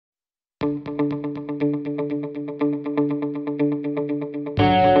Hello,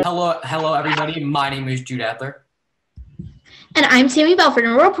 everybody. My name is Jude A. And I'm Sammy Belford,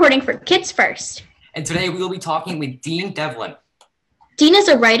 and we're reporting for Kids First. And today we will be talking with Dean Devlin. Dean is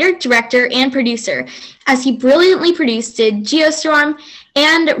a writer, director, and producer, as he brilliantly produced Geostorm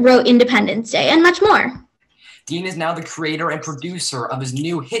and wrote Independence Day, and much more. Dean is now the creator and producer of his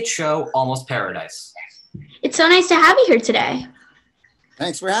new hit show, Almost Paradise. It's so nice to have you here today.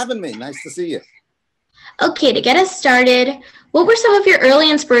 Thanks for having me. Nice to see you. Okay, to get us started, what were some of your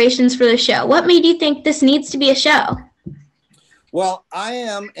early inspirations for the show? What made you think this needs to be a show? Well, I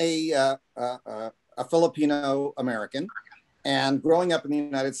am a Filipino American, and growing up in the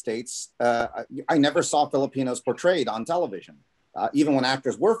United States, I never saw Filipinos portrayed on television. Even when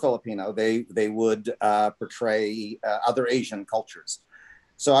actors were Filipino, they would portray other Asian cultures.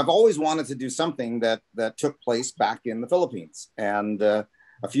 So I've always wanted to do something that took place back in the Philippines. And a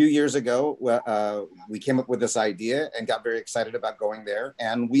few years ago, we came up with this idea and got very excited about going there.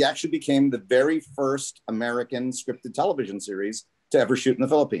 And we actually became the very first American scripted television series to ever shoot in the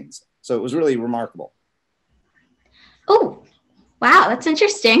Philippines. So it was really remarkable. Oh, wow, that's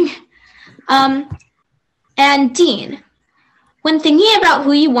interesting. And Dean, when thinking about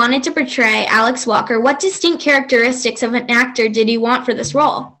who you wanted to portray Alex Walker, what distinct characteristics of an actor did you want for this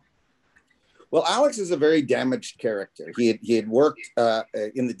role? Well, Alex is a very damaged character. He had worked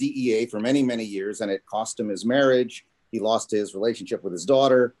in the DEA for many, many years, and it cost him his marriage. He lost his relationship with his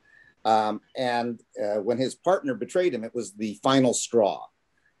daughter. And when his partner betrayed him, it was the final straw.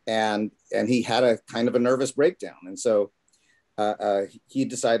 And he had a kind of a nervous breakdown. And so he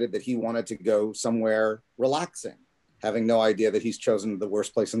decided that he wanted to go somewhere relaxing, having no idea that he's chosen the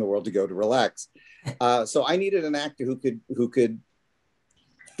worst place in the world to go to relax. So I needed an actor who could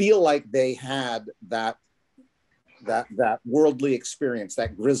feel like they had that worldly experience,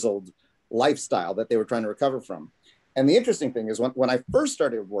 that grizzled lifestyle that they were trying to recover from. And the interesting thing is when I first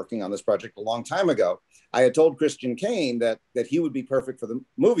started working on this project a long time ago, I had told Christian Kane that he would be perfect for the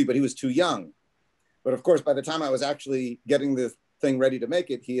movie, but he was too young. But of course, by the time I was actually getting the thing ready to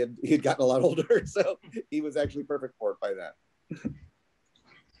make it, he had gotten a lot older. So he was actually perfect for it by then.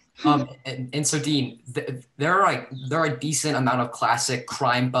 And so Dean, there are a decent amount of classic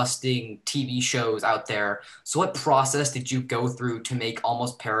crime busting TV shows out there. So what process did you go through to make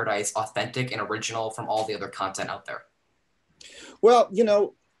Almost Paradise authentic and original from all the other content out there? Well,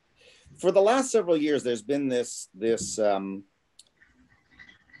 for the last several years, there's been this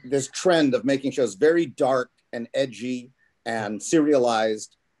trend of making shows very dark and edgy and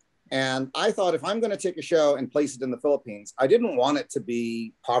serialized. And I thought, if I'm going to take a show and place it in the Philippines, I didn't want it to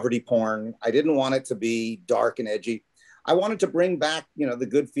be poverty porn. I didn't want it to be dark and edgy. I wanted to bring back, the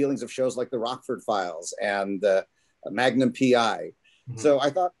good feelings of shows like The Rockford Files and Magnum PI. Mm-hmm. So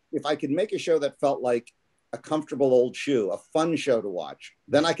I thought, if I could make a show that felt like a comfortable old shoe, a fun show to watch,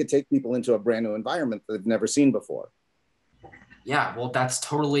 then I could take people into a brand new environment that they've never seen before. Yeah, well, that's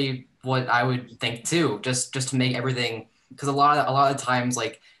totally what I would think too. Just to make everything. Because a lot of times,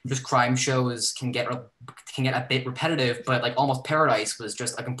 like, just crime shows can get a bit repetitive, but like Almost Paradise was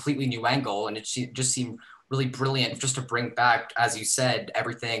just a completely new angle, and it just seemed really brilliant just to bring back, as you said,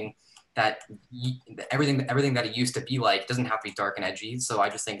 everything that it used to be like. It doesn't have to be dark and edgy. So I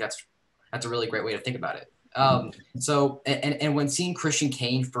just think that's a really great way to think about it. So when seeing Christian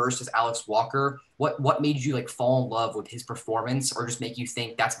Kane first as Alex Walker, what made you like fall in love with his performance, or just make you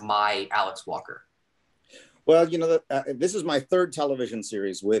think that's my Alex Walker? Well, this is my third television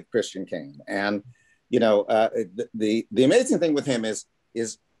series with Christian Kane. And, the amazing thing with him is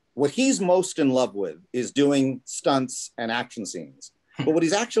what he's most in love with is doing stunts and action scenes. But what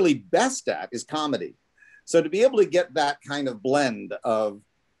he's actually best at is comedy. So to be able to get that kind of blend of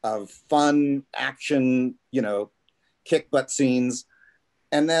fun, action, kick butt scenes,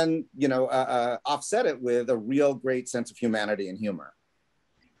 and then, offset it with a real great sense of humanity and humor.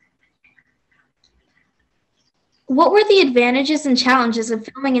 What were the advantages and challenges of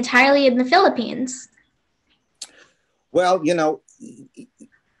filming entirely in the Philippines? Well,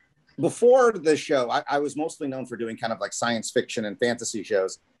 before the show, I was mostly known for doing kind of like science fiction and fantasy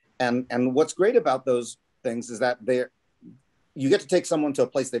shows. And what's great about those things is that you get to take someone to a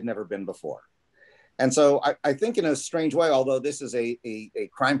place they've never been before. And so I think in a strange way, although this is a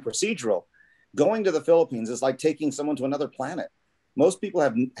crime procedural, going to the Philippines is like taking someone to another planet. Most people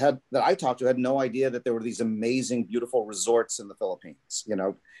that I talked to had no idea that there were these amazing, beautiful resorts in the Philippines,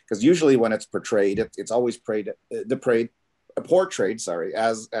 because usually when it's portrayed, it's always portrayed as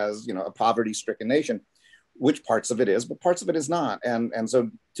a poverty-stricken nation, which parts of it is, but parts of it is not. And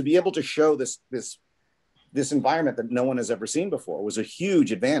so to be able to show this environment that no one has ever seen before was a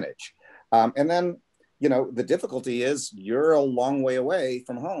huge advantage. And then, the difficulty is you're a long way away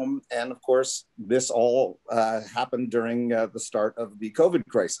from home. And of course, this all happened during the start of the COVID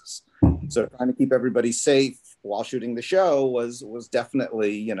crisis. So trying to keep everybody safe while shooting the show was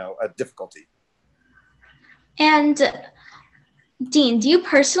definitely, a difficulty. And Dean, do you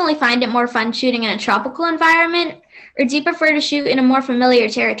personally find it more fun shooting in a tropical environment, or do you prefer to shoot in a more familiar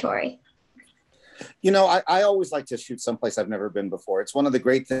territory? I always like to shoot someplace I've never been before. It's one of the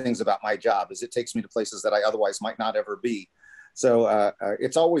great things about my job is it takes me to places that I otherwise might not ever be. So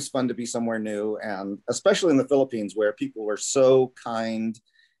it's always fun to be somewhere new, and especially in the Philippines where people are so kind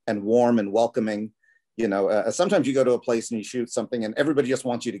and warm and welcoming. Sometimes you go to a place and you shoot something and everybody just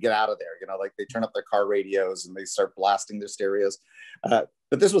wants you to get out of there. Like they turn up their car radios and they start blasting their stereos. But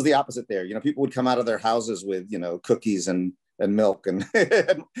this was the opposite there. People would come out of their houses with, cookies and milk and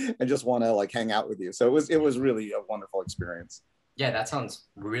and just want to like hang out with you. So it was really a wonderful experience. Yeah, that sounds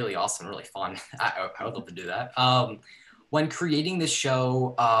really awesome, really fun. I would love to do that. When creating this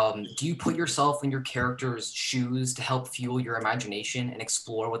show, do you put yourself in your character's shoes to help fuel your imagination and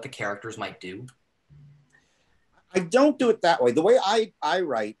explore what the characters might do? I don't do it that way. The way I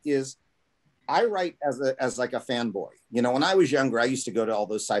write is I write as like a fanboy. When I was younger, I used to go to all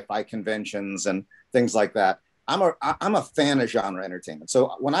those sci-fi conventions and things like that. I'm a fan of genre entertainment.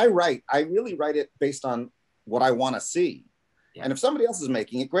 So when I write, I really write it based on what I want to see. Yeah. And if somebody else is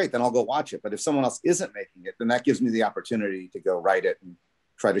making it, great, then I'll go watch it. But if someone else isn't making it, then that gives me the opportunity to go write it and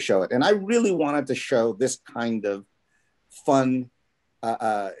try to show it. And I really wanted to show this kind of fun,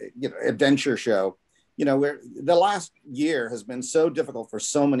 adventure show, where the last year has been so difficult for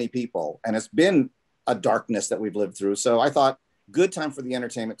so many people. And it's been a darkness that we've lived through. So I thought, good time for the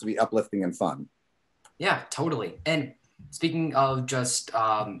entertainment to be uplifting and fun. Yeah, totally. And speaking of just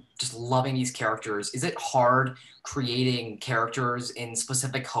loving these characters, is it hard creating characters in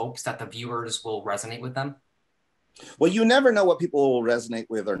specific hopes that the viewers will resonate with them? Well, you never know what people will resonate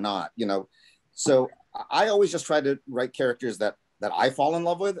with or not, So I always just try to write characters that I fall in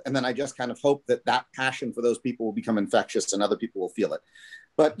love with. And then I just kind of hope that passion for those people will become infectious and other people will feel it.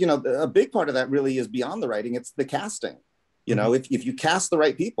 But, a big part of that really is beyond the writing. It's the casting. If you cast the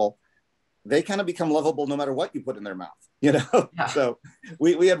right people, they kind of become lovable no matter what you put in their mouth, Yeah. So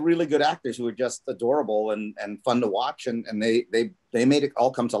we had really good actors who were just adorable and fun to watch, and they made it all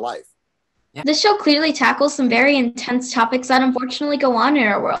come to life. Yeah. This show clearly tackles some very intense topics that unfortunately go on in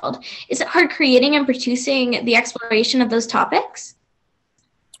our world. Is it hard creating and producing the exploration of those topics?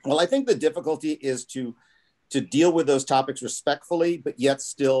 Well, I think the difficulty is to deal with those topics respectfully, but yet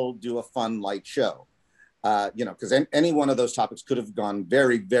still do a fun, light show. Because any one of those topics could have gone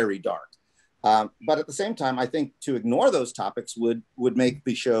very, very dark. But at the same time, I think to ignore those topics would make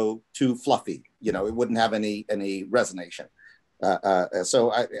the show too fluffy. It wouldn't have any resonation.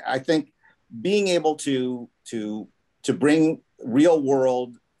 So I think being able to bring real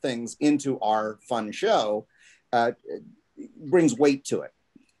world things into our fun show brings weight to it.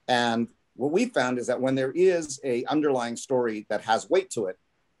 And what we found is that when there is a underlying story that has weight to it,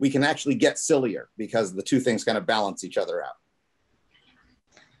 we can actually get sillier because the two things kind of balance each other out.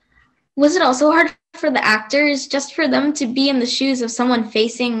 Was it also hard for the actors, just for them to be in the shoes of someone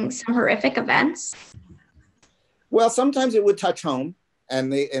facing some horrific events? Well, sometimes it would touch home,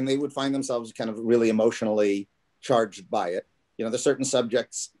 and they would find themselves kind of really emotionally charged by it. There's certain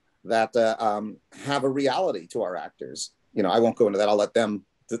subjects that have a reality to our actors. I won't go into that. I'll let them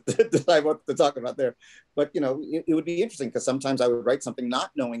decide what to talk about there. But, it would be interesting because sometimes I would write something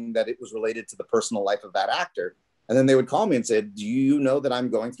not knowing that it was related to the personal life of that actor. And then they would call me and say, do you know that I'm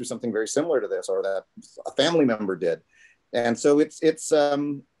going through something very similar to this, or that a family member did? And so it's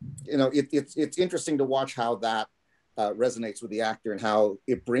interesting to watch how that resonates with the actor and how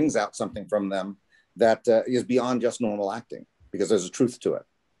it brings out something from them that is beyond just normal acting, because there's a truth to it.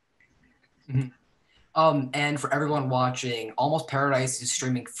 Mm-hmm. And for everyone watching, Almost Paradise is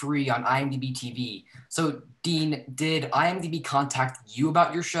streaming free on IMDb TV. So Dean, did IMDb contact you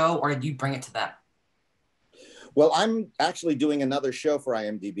about your show, or did you bring it to them? Well, I'm actually doing another show for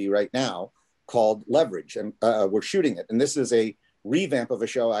IMDb right now called Leverage, and we're shooting it. And this is a revamp of a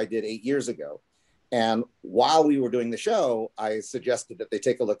show I did 8 years ago. And while we were doing the show, I suggested that they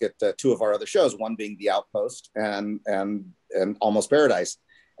take a look at two of our other shows, one being The Outpost and Almost Paradise.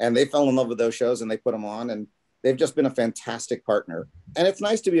 And they fell in love with those shows and they put them on, and they've just been a fantastic partner. And it's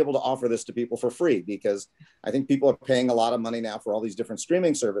nice to be able to offer this to people for free, because I think people are paying a lot of money now for all these different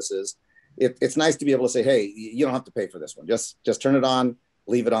streaming services. It's nice to be able to say, hey, you don't have to pay for this one. Just turn it on,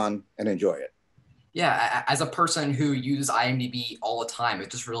 leave it on, and enjoy it. Yeah, as a person who uses IMDb all the time,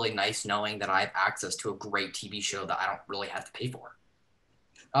 it's just really nice knowing that I have access to a great TV show that I don't really have to pay for.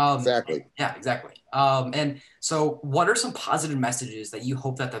 Exactly. Yeah, exactly. And so what are some positive messages that you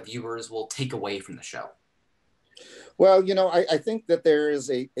hope that the viewers will take away from the show? Well, I think that there is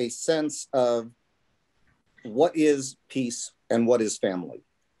a sense of what is peace and what is family.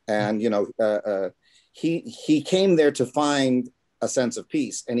 And, he came there to find a sense of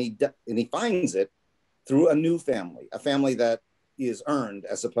peace, and he finds it through a new family, a family that is earned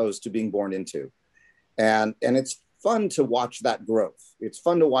as opposed to being born into. And it's fun to watch that growth. It's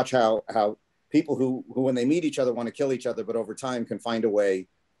fun to watch how people who when they meet each other want to kill each other, but over time can find a way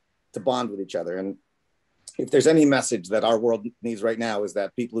to bond with each other. And if there's any message that our world needs right now, is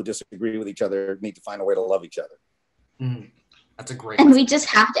that people who disagree with each other need to find a way to love each other. That's a great And we just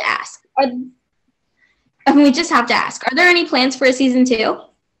have to ask. Are there any plans for a season 2?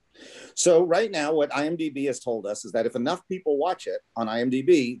 So right now, what IMDb has told us is that if enough people watch it on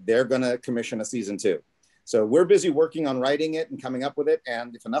IMDb, they're going to commission a season 2. So we're busy working on writing it and coming up with it.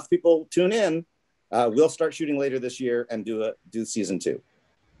 And if enough people tune in, we'll start shooting later this year and do season 2.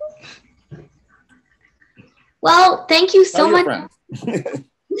 Well, thank you so much.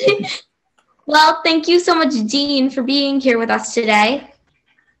 Well, thank you so much, Dean, for being here with us today.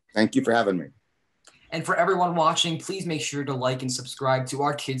 Thank you for having me. And for everyone watching, please make sure to like and subscribe to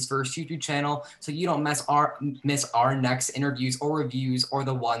our Kids First YouTube channel so you don't miss our next interviews or reviews or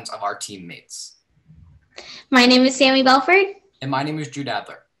the ones of our teammates. My name is Sammy Belford. And my name is Jude A.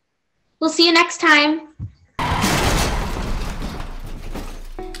 We'll see you next time.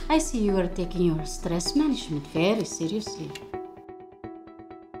 I see you are taking your stress management very seriously.